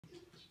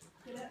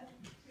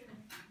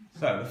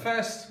So the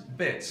first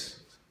bit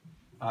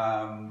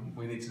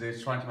we need to do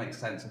is trying to make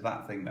sense of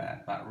that thing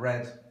there, that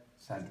red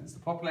sentence. The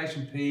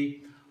population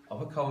P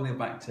of a colony of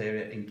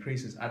bacteria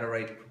increases at a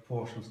rate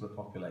proportional to the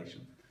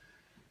population.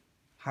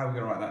 How are we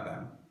going to write that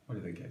down? What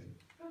do you think, Katie?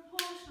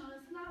 Proportional,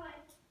 isn't that like...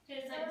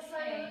 It's like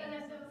K.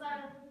 Unless it was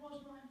either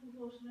proportional and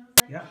proportional,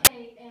 it's like Yeah.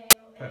 K, A,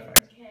 or A,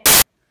 Perfect. K.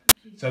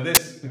 So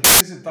this, because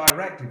this is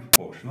directly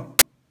proportional,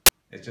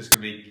 it's just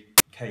going to be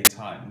K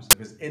times.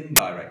 If it's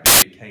indirect,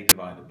 it'll be K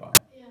divided by.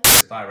 Yeah.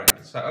 It's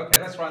directly. So,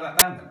 okay, let's write that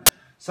down then.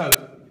 So,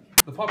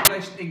 the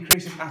population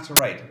increasing at a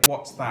rate.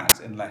 What's that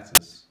in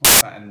letters?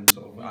 What's that in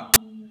sort of...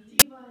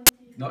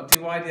 not dy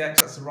dx,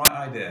 that's the right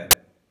idea.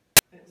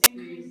 It's the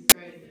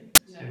gradient.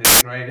 It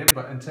is gradient,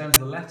 but in terms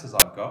of the letters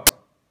I've got,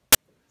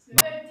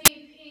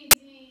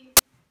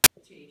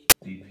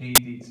 dp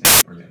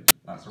dt, brilliant.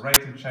 That's the rate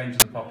of change of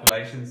the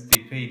populations,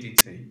 dp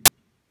dt.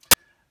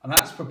 And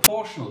that's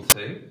proportional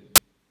to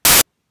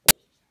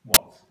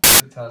what?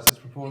 Does it tell us it's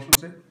proportional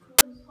to?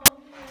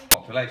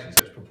 Population,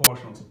 so it's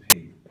proportional to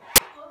p.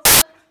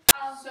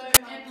 So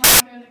in like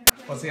an equation,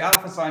 What's the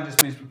alpha sign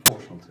just means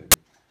proportional to?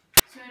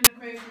 so in an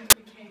equation it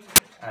would be K2.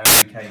 And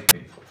then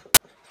kp.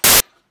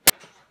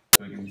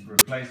 So we can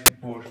replace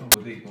proportional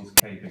with equals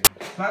kp.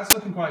 So that's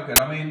looking quite good.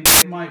 I mean,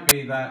 it might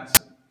be that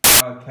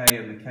our k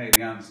and the k in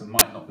the answer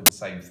might not be the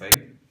same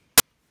thing.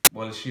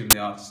 We'll assume they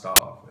are to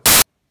start off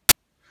with.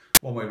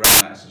 One way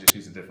around that is to just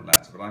use a different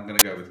letter, but I'm going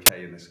to go with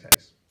k in this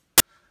case.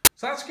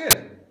 So that's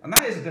good. And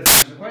that is a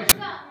differential What equation.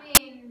 does that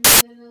mean,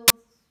 the little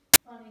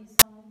funny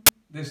sign?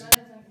 This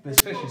This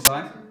fishy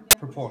sign,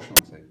 proportional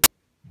to.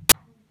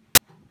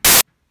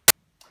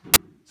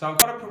 So I've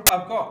got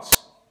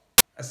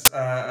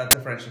a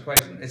differential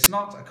equation. It's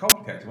not a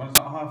complicated one. It's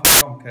not half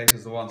as complicated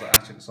as the ones I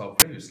asked you to solve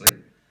previously,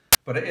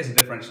 but it is a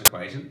differential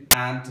equation.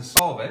 And to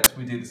solve it,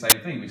 we do the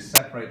same thing. We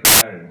separate the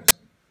variables.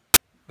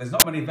 There's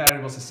not many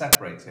variables to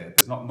separate here.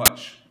 There's not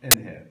much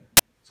in here.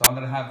 So I'm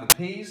going to have the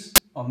p's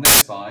on this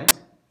side.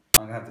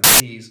 I'm going to have the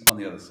p's on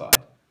the other side.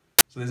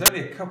 So there's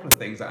only a couple of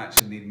things that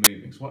actually need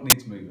moving. So what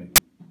needs moving?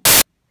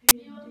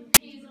 You want the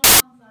P's on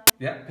one side.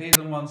 Yeah, p's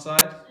on one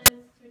side. So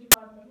we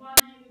divide by 1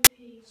 over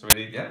P. So we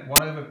need, yeah,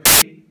 1 over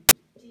p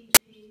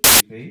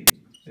dP. dp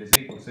is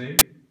equal to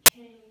K.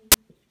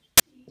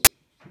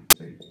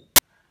 T.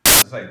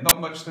 As I say, not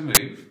much to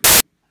move.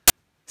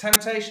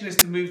 Temptation is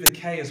to move the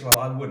k as well.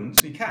 I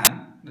wouldn't. You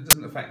can. It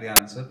doesn't affect the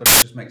answer, but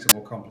it just makes it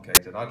more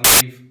complicated. I'd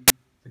leave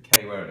the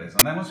k where it is.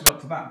 And then once we've got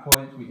to that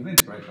point, we can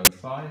integrate both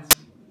sides.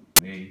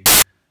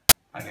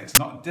 And it's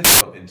not a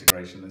difficult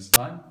integration this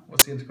time.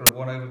 What's the integral of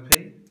 1 over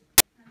p?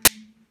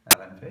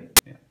 ln p.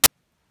 Yeah.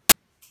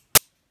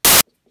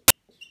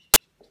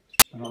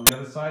 And on the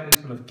other side,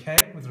 integral of k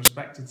with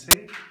respect to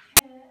t.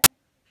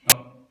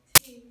 Oh,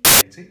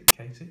 kt.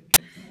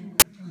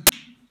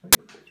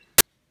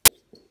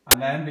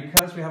 And then,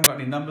 because we haven't got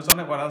any numbers on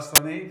it, what else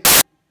do I need?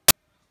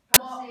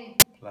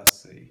 Plus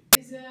c.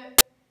 Is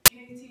it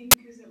KT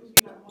because it would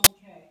be like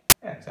 1K?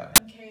 Yeah,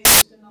 exactly. And K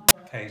is just a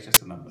number. K is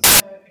just a number.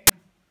 So, okay.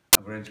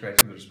 And we're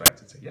integrating with respect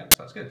to t. Yeah, so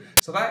that's good.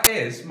 So that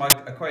is my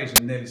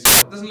equation nearly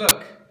solved. It doesn't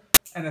look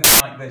anything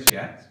like this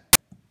yet.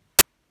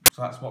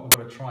 So that's what we've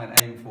got to try and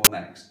aim for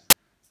next.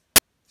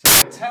 So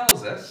it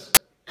tells us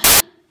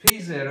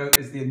P0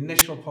 is the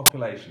initial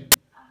population.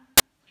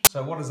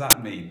 So what does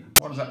that mean?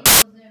 What does that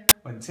mean?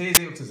 When t is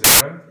equal to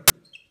 0,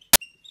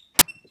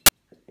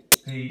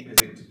 p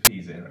is equal to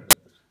p0.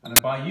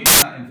 And by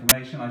using that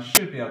information, I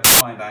should be able to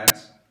find out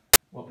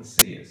what the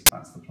c is.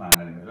 That's the plan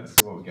anyway. Let's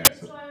see what we get.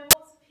 So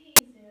what's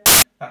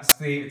P0? That's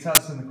it tells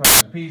us in the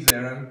question,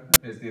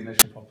 p0 is the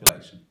initial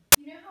population.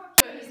 You know how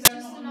But P is is there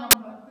just not a a number,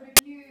 number? but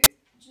if you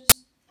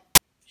just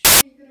show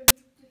you could have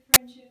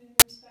differentiated in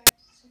respect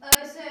to...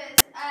 Oh, so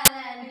it's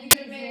ln, you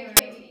could make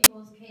K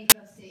equals K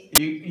plus C.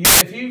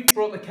 If you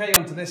brought the k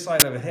onto this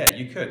side over here,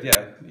 you could,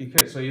 yeah, you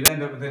could. So you'd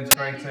end up with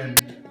integrating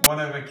 1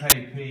 over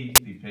kp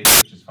dp,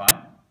 which is fine.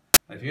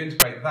 And if you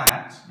integrate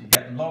that, you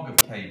get log of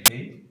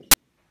kp,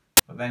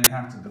 but then you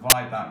have to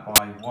divide that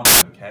by 1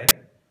 over k,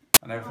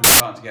 and everything's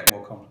starting to get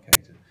more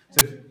complicated.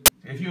 So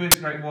if you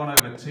integrate 1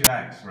 over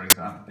 2x, for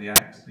example, the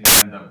x, you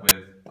end up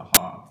with a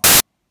half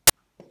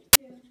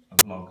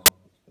of log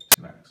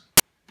 2x.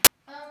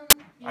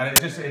 And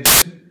it just,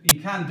 you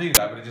can do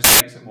that, but it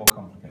just makes it more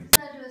complicated.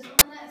 So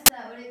on that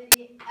step, would it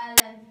be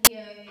ln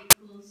PO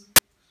equals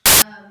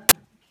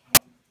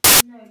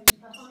no, just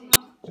plus C?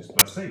 Just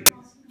plus c.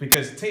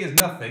 Because t is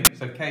nothing,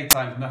 so k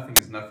times nothing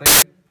is nothing.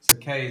 So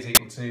k is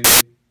equal to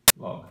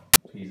log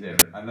p0.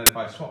 And then if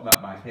I swap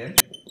that back in,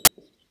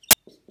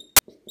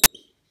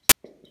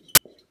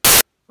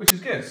 which is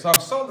good. So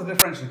I've solved the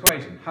differential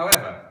equation.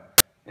 However,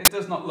 it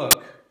does not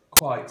look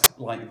quite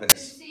like So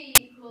this. C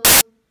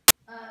equals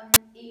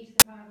e to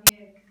the power of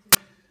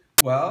PO.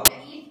 Well,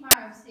 E to the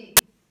power of C.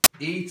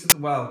 e to the,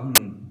 well,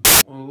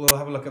 we'll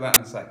have a look at that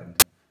in a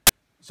second.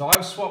 So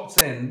I've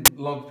swapped in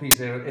log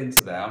p0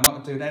 into there. I'm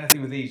not doing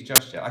anything with these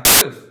just yet. I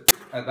could have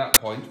at that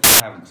point,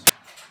 but I haven't.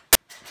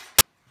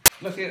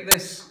 Look at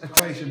this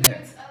equation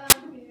here.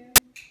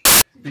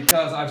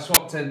 Because I've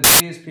swapped in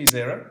p is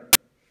p0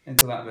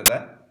 into that bit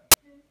there.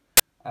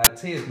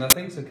 T is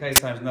nothing, so K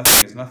times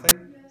nothing is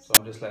nothing. Yes. So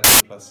I'm just left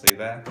with plus C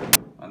there.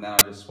 And now I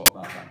just swap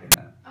that back in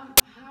there. How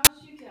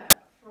did you get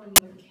from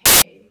the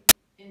K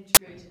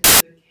integrated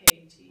to the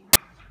KT?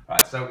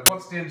 Right, so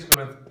what's the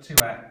integral of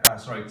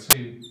 2x,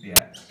 2 the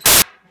x?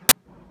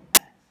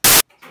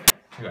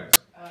 2x.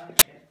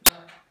 Okay.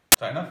 Is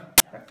that enough?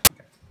 Okay,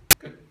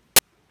 good.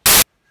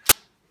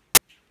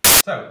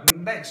 So, the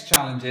next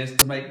challenge is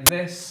to make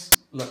this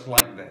look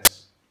like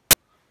this.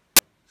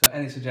 So,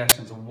 any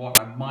suggestions on what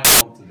I might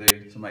want to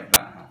do to make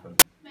that happen?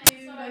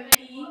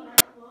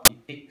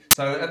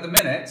 So, at the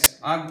minute,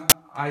 I've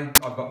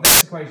got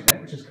this equation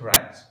here, which is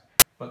correct,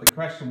 but the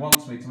question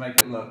wants me to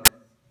make it look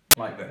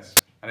like this,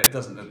 and it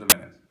doesn't at the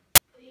minute.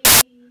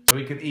 So,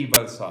 we could E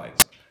both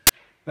sides.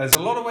 There's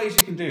a lot of ways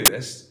you can do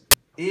this.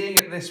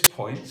 Eing at this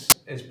point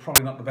is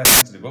probably not the best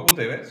thing to do, but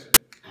we'll do it.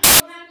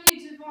 Can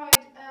you divide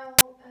L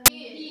and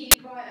E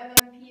by L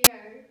and PO?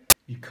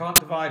 You can't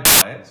divide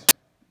by it,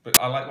 but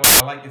I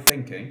like your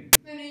thinking.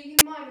 No, you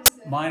can minus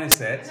it. Minus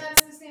And it.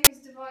 that's the same as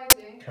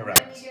dividing. Correct.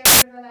 And then you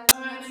get rid of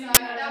L and then you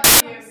side. add That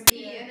PO becomes E,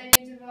 here. and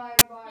then you divide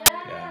by.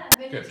 Yeah.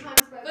 And then Good. you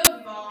times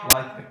by.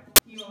 Like it.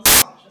 You are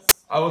such a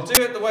I will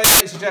do it the way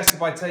you suggested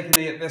by taking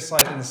E at this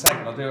side in a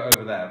second. I'll do it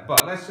over there.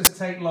 But let's just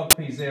take log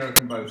P0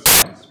 from both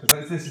sides,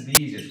 because this is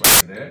the easiest way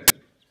to do it.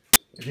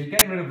 If you're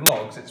getting rid of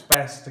logs, it's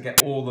best to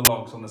get all the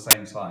logs on the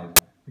same side.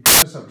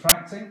 Because we're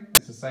subtracting,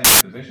 it's the same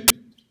as division.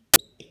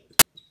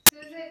 So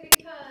is it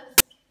because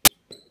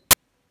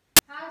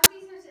how do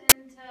we switch it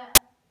into how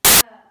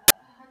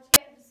do you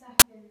get the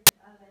second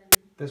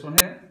then? This one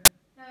here,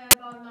 No,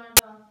 above 9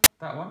 above.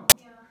 that one.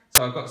 Yeah.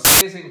 So I've got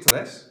C is equal to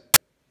this.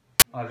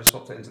 I just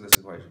swapped it into this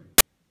equation.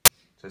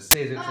 So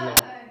C is equal to log.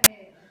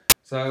 Okay.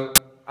 So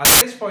at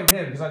this point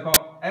here, because I've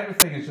got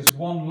everything is just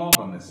one log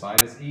on this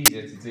side, it's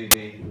easier to do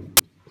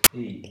the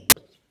E.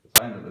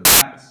 So I end up with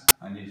that,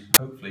 and you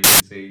hopefully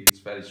can see it's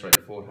fairly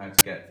straightforward how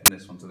to get from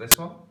this one to this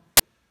one.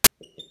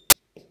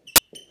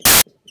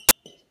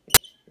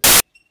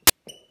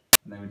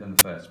 And then we've done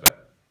the first bit.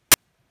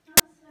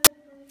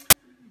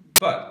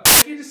 But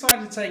if you decide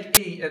to take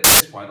E at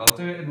this point, I'll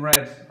do it in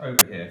red over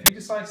here. If you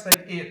decide to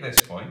take E at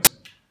this point,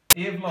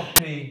 E of log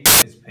P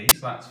is P,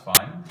 so that's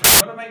fine. But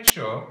you've got to make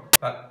sure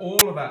that all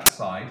of that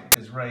side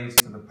is raised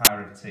to the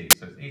power of T.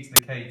 So it's E to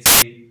the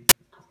KT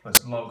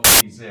plus log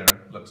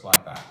P0 looks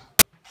like that.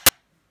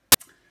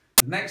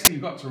 The next thing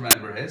you've got to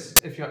remember is,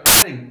 if you're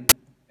adding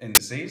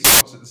indices,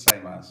 what's it the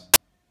same as?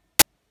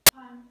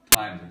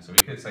 Times. So we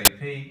could say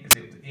P is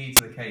equal to E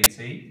to the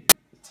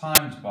KT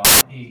times by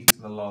E to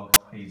the log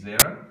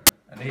P0.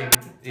 And E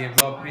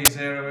of log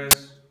P0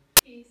 is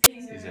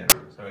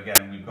P0. So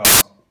again, we've got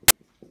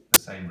the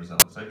same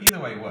result. So either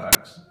way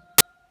works.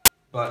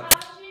 But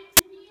Can you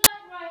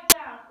write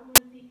down all of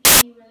the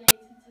E related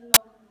to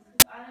logarithms?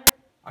 Because I don't.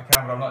 I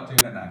can, but I'm not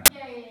doing it now.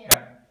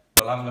 Yeah.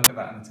 We'll have a look at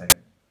that in a tick.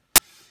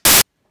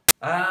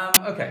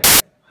 Okay,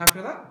 happy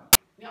with that?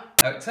 Yeah.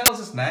 Now it tells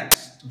us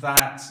next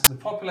that the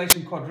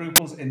population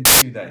quadruples in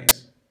 2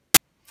 days.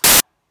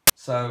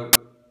 So,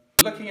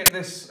 looking at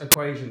this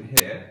equation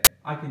here,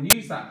 I can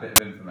use that bit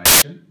of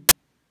information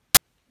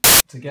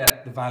to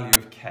get the value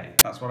of k.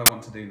 That's what I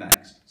want to do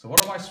next. So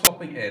what am I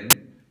swapping in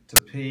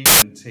to p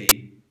and t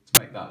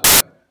to make that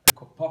work? The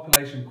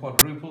population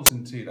quadruples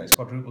in 2 days.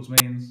 Quadruples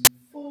means?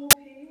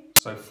 4P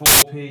So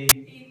 4p,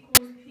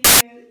 equals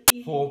PO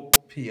E.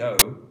 4po,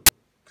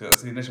 because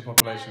that's the initial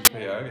population PO,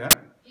 yeah?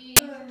 E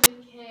to the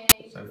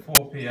K. So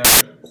 4po,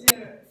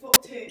 0 for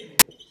 2.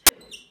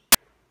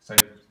 so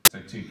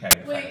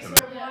 2k Wait, effectively.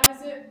 so why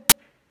is it?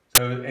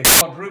 So it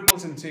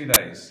quadruples in 2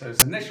 days. So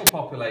its initial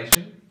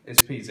population is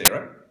P0.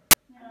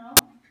 No.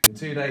 In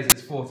 2 days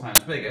it's 4 times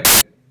bigger,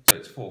 so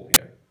it's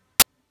 4PO.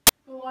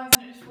 But why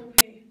isn't it just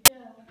 4P? Yeah.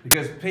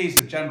 Because P is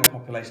the general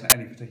population at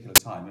any particular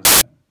time, isn't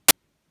it?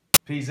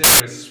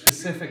 P0 is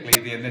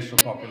specifically the initial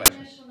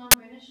population. Initial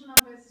number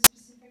is a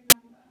specific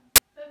number.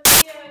 But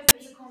PO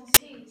is equal to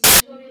T.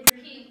 So what is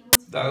P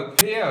equals to? No,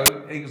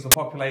 PO equals the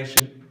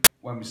population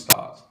when we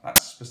start.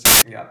 That's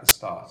specifically at the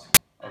start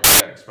of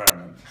the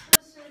experiment.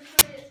 So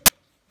it's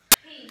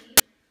P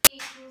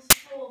equals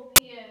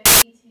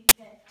 4PO E to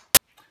K.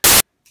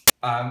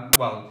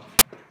 Well,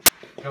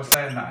 you're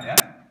saying that, yeah?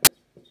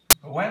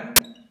 But when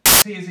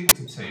T is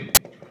equal to 2,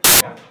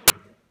 yeah,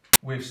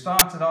 we've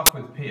started off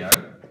with PO.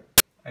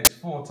 It's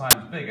 4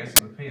 times bigger,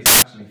 so the P is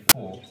actually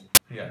 4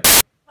 PO.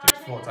 So it's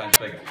 4 times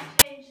bigger.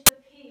 Change the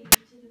P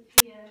to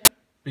the PO.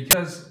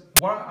 Because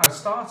I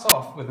start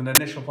off with an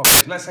initial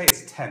population. Let's say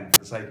it's 10 for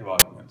the sake of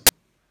argument.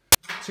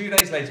 2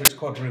 days later, it's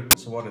quadrupled.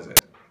 So what is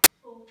it?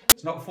 4P.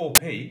 It's not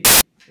 4p,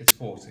 it's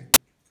 40.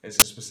 It's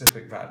a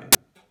specific value.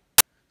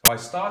 So I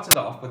started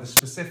off with a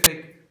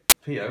specific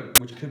PO,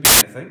 which could be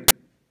anything.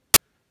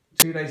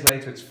 2 days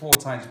later, it's 4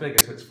 times bigger,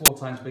 so it's 4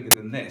 times bigger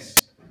than this.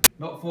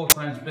 Not 4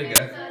 times bigger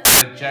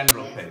than the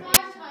general P. It's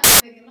 5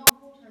 times bigger, not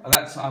 4 times bigger. And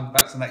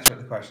that's the next bit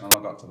of the question. I've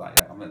not got to that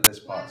yet. I'm at this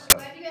part still.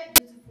 Where do you get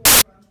this 4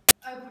 from?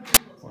 Oh,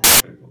 quadruples.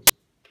 Quadruples.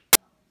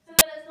 So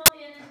then it's not the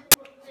initial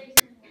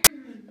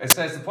population. It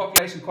says the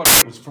population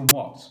quadruples from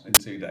what in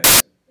 2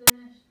 days? The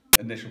initial.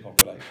 Initial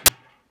population.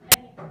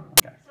 Okay.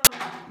 Okay.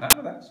 No,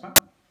 that's fine.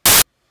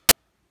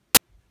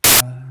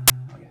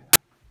 Oh yeah.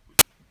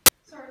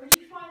 Sorry, would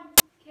you find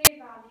K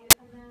value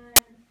and then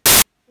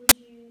would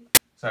you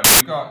So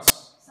we've got,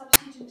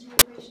 substitute into the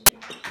equation?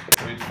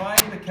 so we'd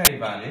find the K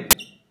value,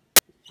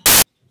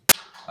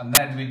 and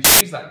then we'd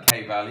use that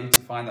K value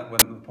to find that when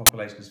the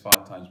population is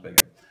 5 times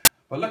bigger.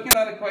 But looking at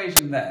that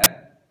equation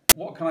there,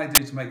 what can I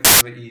do to make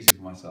things a bit easier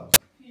for myself?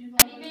 And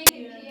you make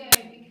it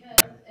PO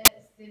because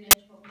it's the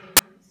initial population.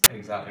 So.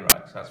 Exactly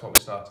right, so that's what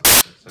we started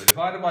with. So we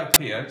divided by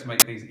PO to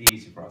make things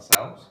easy for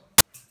ourselves.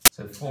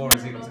 So 4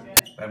 is equal to,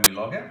 then we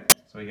log it,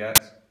 so we get,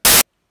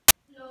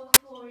 Log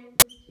 4 equals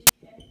to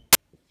K.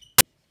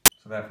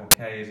 so therefore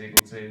K is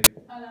equal to 2.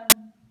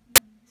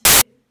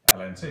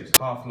 ln2,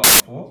 so half log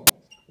 4.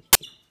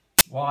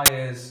 Y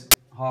is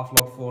half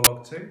log 4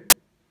 log 2.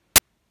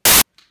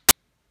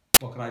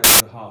 What can I do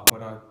with half? What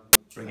do I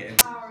bring it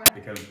into? Power. It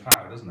becomes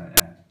power, doesn't it?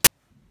 Yeah.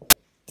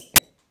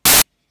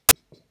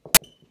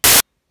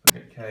 So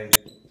get K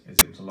is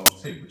equal to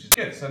log 2, which is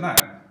good. So now,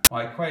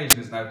 my equation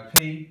is now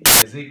P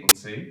is equal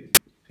to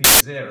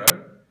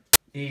P0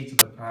 e to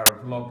the power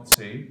of log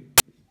 2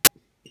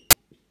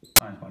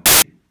 times my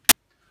P.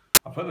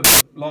 I'll put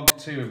the log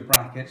 2 in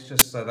brackets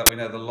just so that we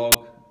know the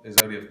log is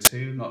only of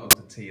 2, not of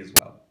the T as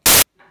well.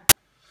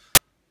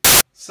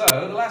 So,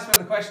 the last bit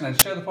of the question then,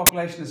 show the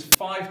population is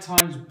 5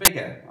 times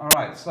bigger.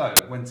 Alright, so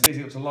when T is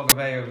equal to log of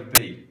A over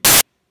B.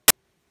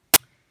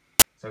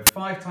 So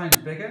 5 times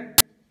bigger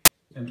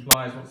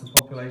implies what's the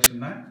population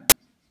now?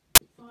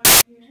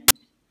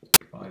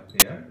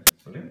 5PO,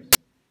 brilliant.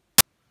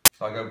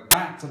 So I go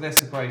back to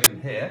this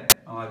equation here,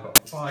 and I've got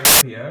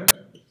 5PO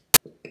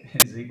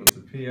is equal to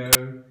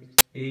PO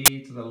e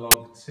to the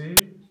log 2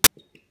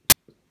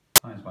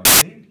 times my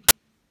T.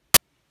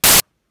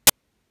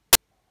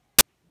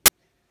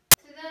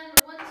 Then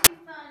once you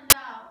found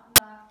out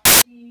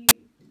that you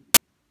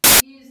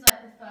use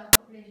like the first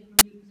population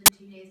from equals and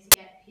 2 days to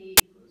get P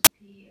equals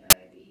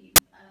POE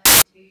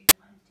 2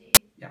 times T.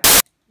 Yeah.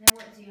 Then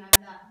once you have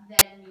that,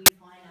 then you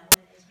find out what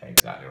it is.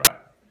 Exactly right.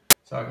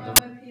 So I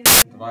can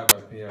divide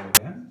by PO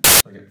again.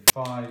 So I get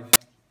 5.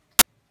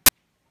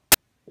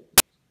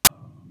 Oh,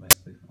 I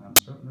missed the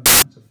answer.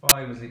 So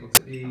 5 is equal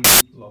to E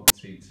log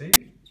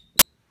 2T.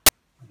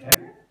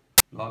 Okay.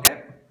 Log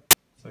it.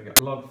 So we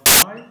get log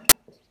 5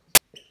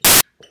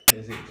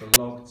 is equal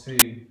to log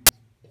 2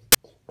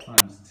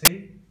 times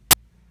T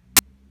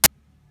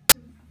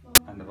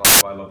and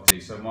divided by log 2.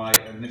 So my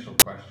initial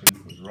question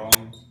was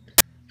wrong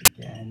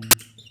again.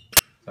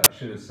 So I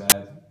should have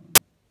said,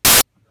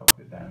 I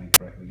copied it down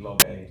incorrectly,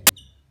 log A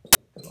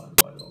divided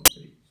by log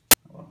B.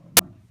 Oh, well,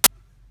 never mind.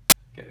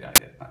 Get the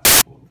idea.